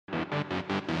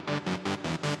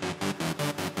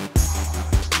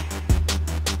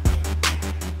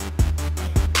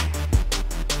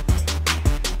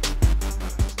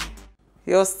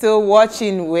You're still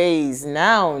watching Ways.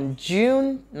 Now,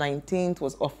 June 19th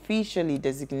was officially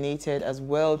designated as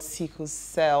World Sickle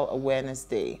Cell Awareness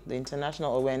Day. The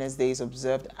International Awareness Day is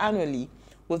observed annually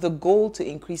with the goal to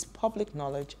increase public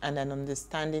knowledge and an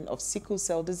understanding of sickle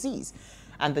cell disease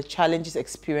and the challenges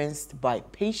experienced by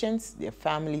patients, their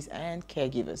families, and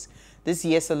caregivers. This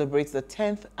year celebrates the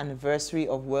 10th anniversary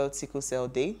of World Sickle Cell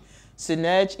Day.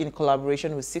 Synerge, in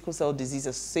collaboration with Sickle Cell Disease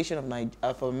Association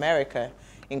of America,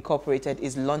 Incorporated,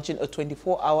 is launching a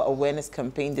 24-hour awareness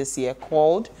campaign this year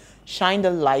called Shine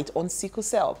the Light on Sickle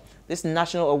Cell. This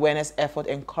national awareness effort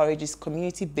encourages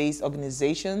community-based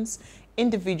organizations,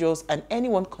 individuals, and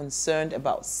anyone concerned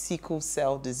about sickle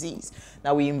cell disease.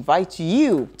 Now, we invite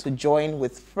you to join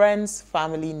with friends,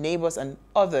 family, neighbors, and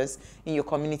others in your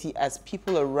community as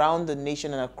people around the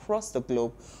nation and across the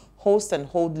globe host and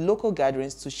hold local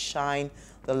gatherings to shine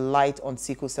the light on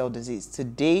sickle cell disease.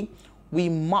 Today, we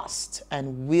must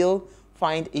and will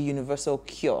find a universal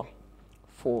cure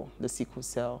for the sickle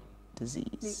cell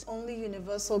disease. The only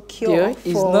universal cure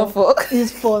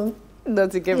is for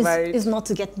not to get married. Is not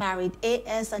to get married.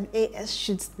 AS and AS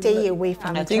should stay away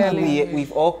from each other. I think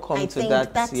we've all come to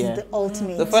that. That's the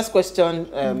ultimate. The first question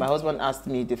my husband asked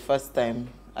me the first time,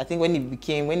 I think when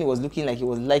he was looking like he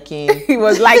was liking he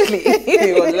was liking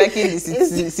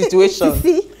the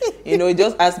situation. You know, he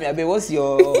just asked me, Abe, what's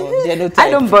your genotype? I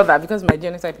don't bother because my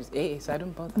genotype is AA, so I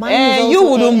don't bother. You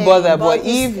wouldn't bother, but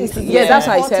if that's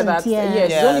why I said that.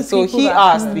 Yes. So he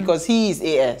asked because he is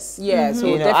AS. Yeah, so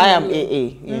you know, I am AA.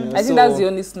 You know, I think that's the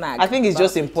only snag. I think it's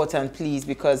just important, please,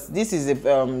 because this is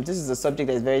a subject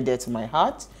that is very dear to my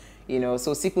heart. You know,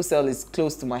 so sickle cell is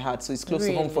close to my heart, so it's close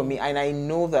to home for me, and I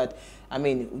know that. I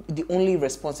mean, the only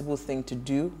responsible thing to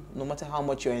do, no matter how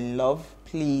much you're in love,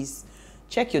 please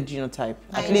check your genotype.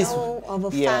 I know of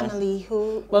a family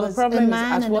who was the problem a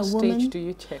man is, at and what a woman. stage do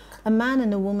you check? A man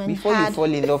and a woman before had you fall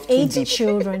in love 8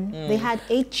 children. They had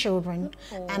 8 children,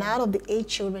 and out of the 8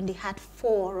 children, they had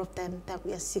 4 of them that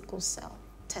were sickle cell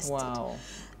tested. Wow.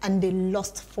 And they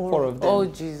lost 4 of them. Oh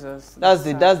Jesus! That's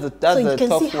the so you can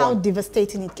tough see how one.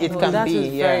 devastating it can be. It can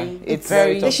be, yeah. It's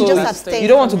very. They should just abstain. You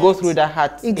don't want to go through that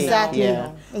heart. Exactly. Yeah.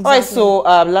 Exactly. All right. So,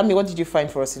 Lami, what did you find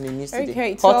for us in the news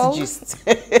today? Hot gist.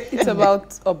 It's about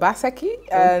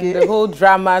Obaseki and the whole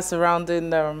drama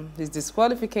surrounding his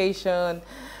disqualification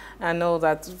and all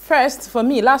that. First, for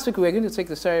me, last week we were going to take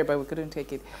the story, but we couldn't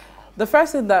take it. The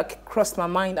first thing that crossed my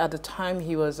mind at the time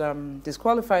he was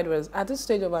disqualified was, at this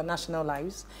stage of our national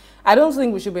lives, I don't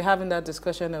think we should be having that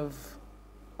discussion of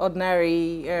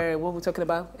ordinary, what we're talking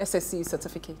about, SSC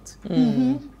certificate.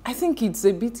 I think it's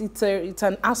a bit, it's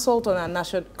an assault on our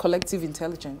national collective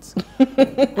intelligence.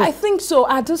 I think so.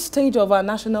 At this stage of our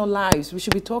national lives, we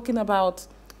should be talking about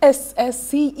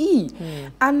SSCE.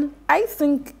 And I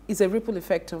think it's a ripple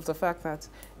effect of the fact that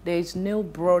there is no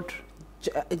broad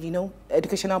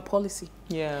educational policy.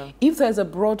 Yeah. If there's a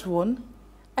broad one,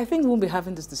 I think we won't be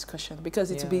having this discussion because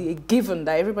it will be a given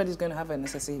that everybody's going to have an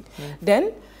SSA.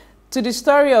 Then, to the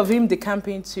story of him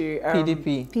decamping to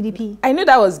PDP. I knew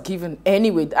that was given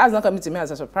anyway. That's not coming to me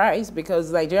as a surprise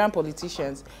because Nigerian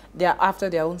politicians, they are after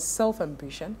their own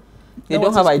self-ambition. They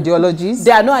don't have ideologies.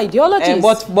 There are no ideologies.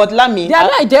 But Lami, there are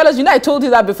no ideologies. You know, I told you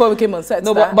that before we came on set.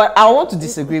 No, but I want to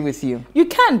disagree with you. You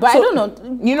can, but so, I don't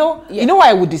know. You know why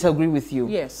I would disagree with you?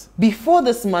 Yes. Before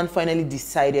this man finally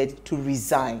decided to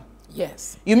resign.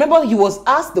 Yes. You remember he was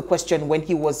asked the question when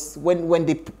he was when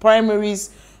the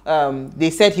primaries they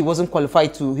said he wasn't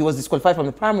qualified he was disqualified from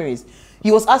the primaries.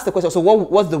 He was asked the question, so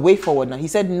what's the way forward now? He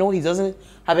said no, he doesn't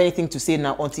have anything to say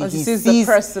now until he sees the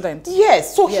president.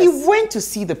 Yes, so he went to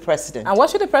see the president. And what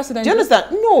should the president do? Do you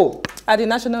understand? No. At the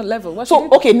national level.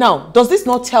 Okay, now, does this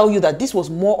not tell you that this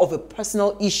was more of a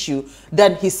personal issue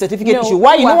than his certificate issue?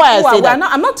 Why? You know why I say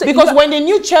that? Because when the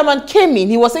new chairman came in,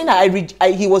 he was saying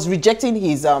that he was rejecting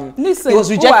his listen, he was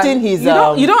rejecting his you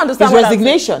don't understand his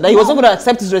resignation. That he wasn't going to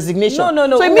accept his resignation. No.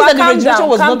 So it means that the resignation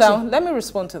was not. Calm down. Let me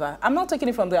respond to that. I'm not taking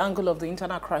it from the angle of the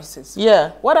internal crisis.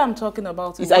 Yeah. What I'm talking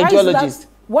about is ideologies.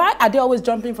 Why are they always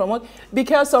jumping from what?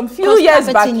 Because some few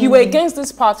years back you were against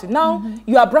this party. Now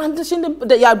you are brandishing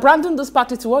you are branding this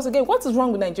party to us again. What is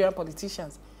wrong with Nigerian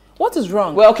politicians? What is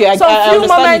wrong? Well, okay,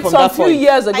 some few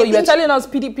years ago, you were telling us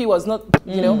PDP was not,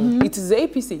 you know, it is the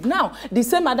APC. Now, the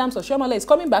same Adams Oshiomhole is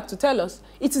coming back to tell us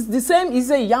it is the same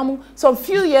Ize Yamu. Some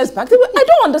few years back, I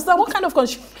don't understand what kind of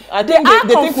confusion. They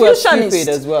think we're stupid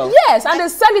as well. Yes, and they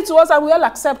sell it to us and we all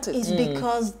accept it. It's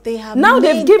because they have now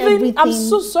they've given. Everything. I'm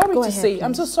so sorry Go to ahead, say. please.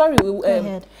 I'm so sorry.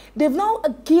 They've now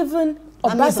given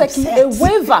Obaseki a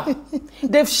waiver.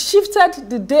 They've shifted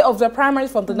the day of the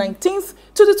primaries from the 19th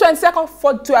to the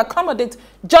 22nd to accommodate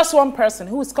just one person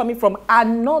who is coming from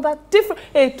another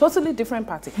a totally different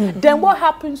party. Then what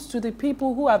happens to the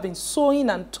people who have been sowing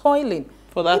and toiling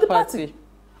for that party?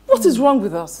 What is wrong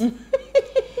with us?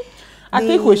 I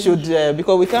think we should,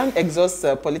 because we can't exhaust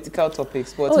political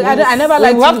topics. But I never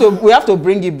liked we have to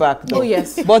bring it back. Though. Oh,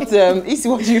 yes. But Isi,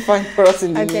 what do you find for us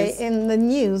in the news? Okay, in the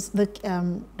news,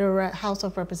 the House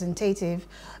of Representatives,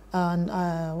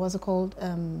 what's it called,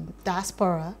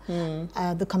 diaspora,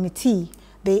 the committee,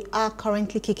 they are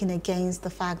currently kicking against the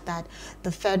fact that the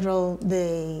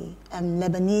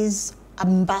Lebanese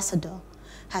ambassador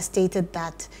has stated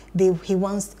that he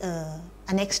wants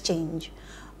an exchange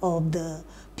of the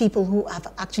people who have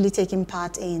actually taken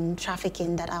part in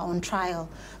trafficking that are on trial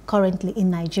currently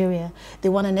in Nigeria. They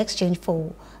want an exchange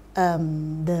for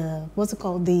the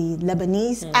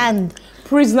Lebanese and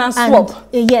prisoner swap.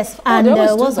 Yes, and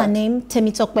what's her name?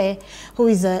 Temitope, who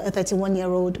is a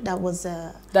 31-year-old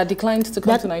that declined to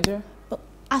come to Nigeria.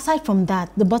 Aside from that,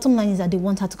 the bottom line is that they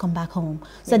want her to come back home,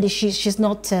 so that she's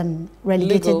not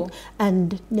relegated legal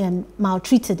and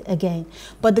maltreated again.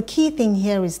 But the key thing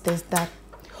here is this: that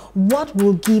what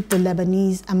will give the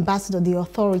Lebanese ambassador the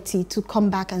authority to come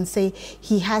back and say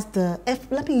he has the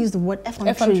let me use the word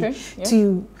effrontery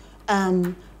to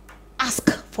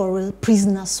ask for a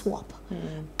prisoner swap?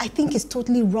 I think it's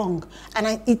totally wrong,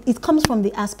 and it comes from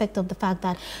the aspect of the fact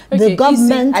that the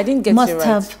government I didn't get must you right.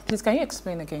 have. Please, can you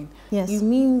explain again? Yes. You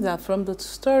mean that from the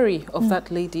story of that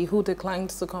lady who declined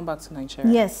to come back to Nigeria?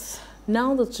 Yes.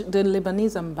 Now the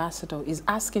Lebanese ambassador is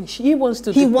asking, he wants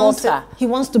to deport her. He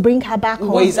wants to bring her back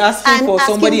home. Well, he's asking for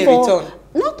somebody in return.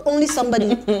 Not only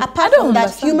somebody, apart from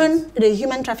that, the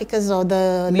human traffickers or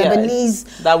the Lebanese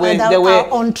that are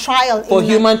on trial for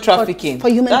human trafficking. For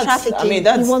human trafficking. I mean,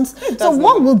 that's, so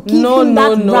what will give him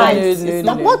that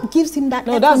right? What gives him that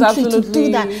effrontery to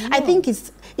do that? I think it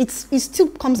still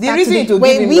comes back to the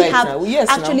way we have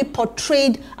actually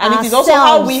portrayed and it is also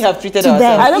how we have treated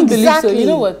ourselves. I don't believe so. You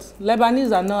know what?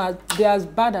 Lebanese are not they're as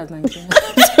bad as Nigerians.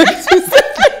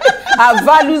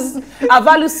 Our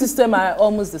value system are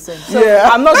almost the same. So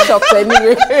I'm not shocked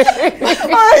anyway.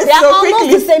 They're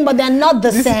almost the same, but they're not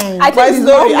the same. I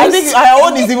think our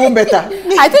own is even better.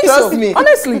 I think Trust me.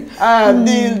 Honestly.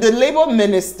 The Labour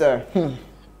Minister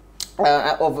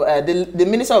the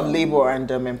Minister of Labour and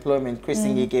Employment, Chris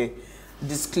Ngige,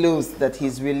 disclosed that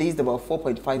he's released about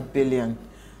 4.5 billion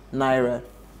naira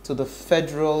to the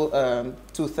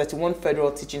to 31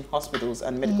 federal teaching hospitals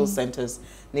and medical centers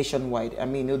nationwide. I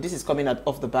mean, this is coming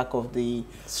off the back of the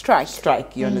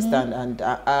strike, you understand? And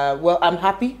well, I'm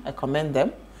happy. I commend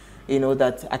them.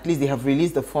 That at least they have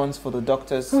released the funds for the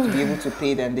doctors to be able to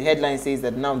pay them. The headline says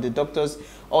that now the doctors,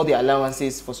 all the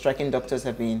allowances for striking doctors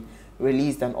have been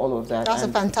released and all of that. That's a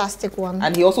fantastic one.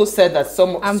 And he also said that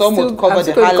some would cover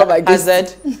the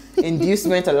hazard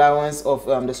inducement allowance of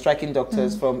the striking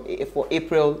doctors for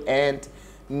April and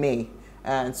May.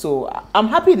 And so I'm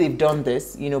happy they've done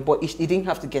this, but it didn't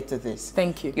have to get to this.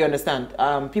 Thank you. You understand?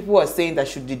 People are saying that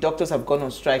should the doctors have gone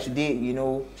on strike,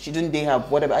 shouldn't they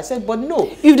have whatever? I said, but no.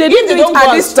 If they didn't do it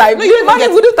at this time, the money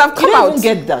wouldn't have come out. You don't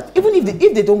get that. Even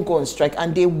if they don't go on strike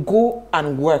and they go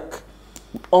and work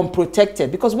unprotected,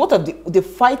 because what of the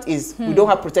fight is we don't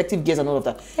have protective gears and all of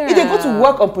that. If they go to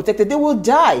work unprotected, they will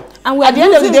die. And at the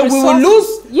end of the day, we will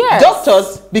lose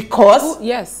doctors because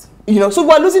so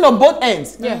we're losing on both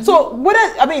ends. So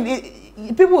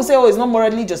people will say, oh, it's not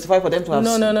morally justified for them to have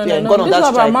gone on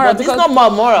that strike. But it's not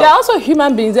moral. They're also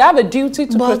human beings. They have a duty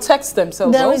to protect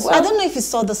themselves. I don't know if you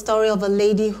saw the story of a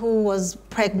lady who was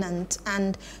pregnant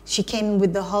and she came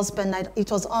with the husband.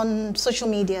 It was on social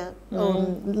media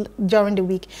during the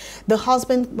week. The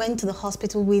husband went to the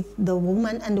hospital with the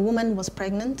woman and the woman was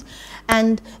pregnant.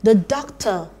 And the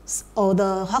doctor or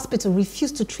the hospital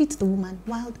refused to treat the woman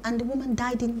and the woman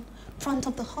died in front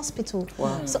of the hospital.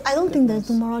 Wow. So I don't think there's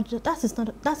no moral. That's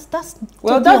another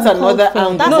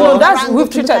angle. We've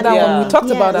treated that one. We talked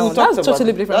about that one. That's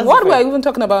totally different. What we're even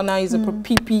talking about now is the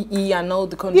PPE and all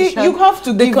the condition. You have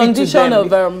to give condition of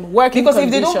working because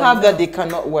if they don't have that, they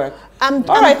cannot work. All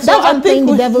right, so I'm saying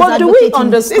the devil's but do we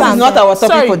understand? This is not our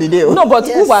topic for the day. No, but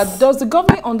does the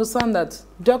government understand that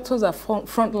doctors are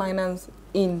frontliners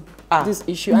in this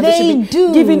issue and they should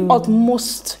be given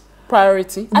utmost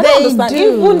priority? I don't understand.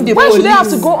 Even the Why police, should they have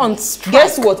to go on strike?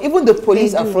 Guess what? Even the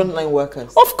police are frontline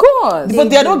workers. Of course. But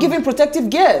they are not giving protective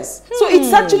gears. So it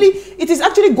is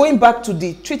actually going back to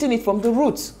treating it from the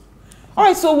roots. All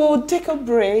right, so we'll take a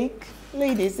break.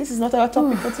 Ladies, this is not our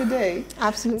topic for today.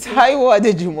 Absolutely. Taiwo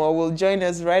Adejumo will join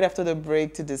us right after the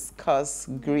break to discuss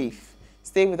grief.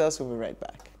 Stay with us, we'll be right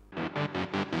back.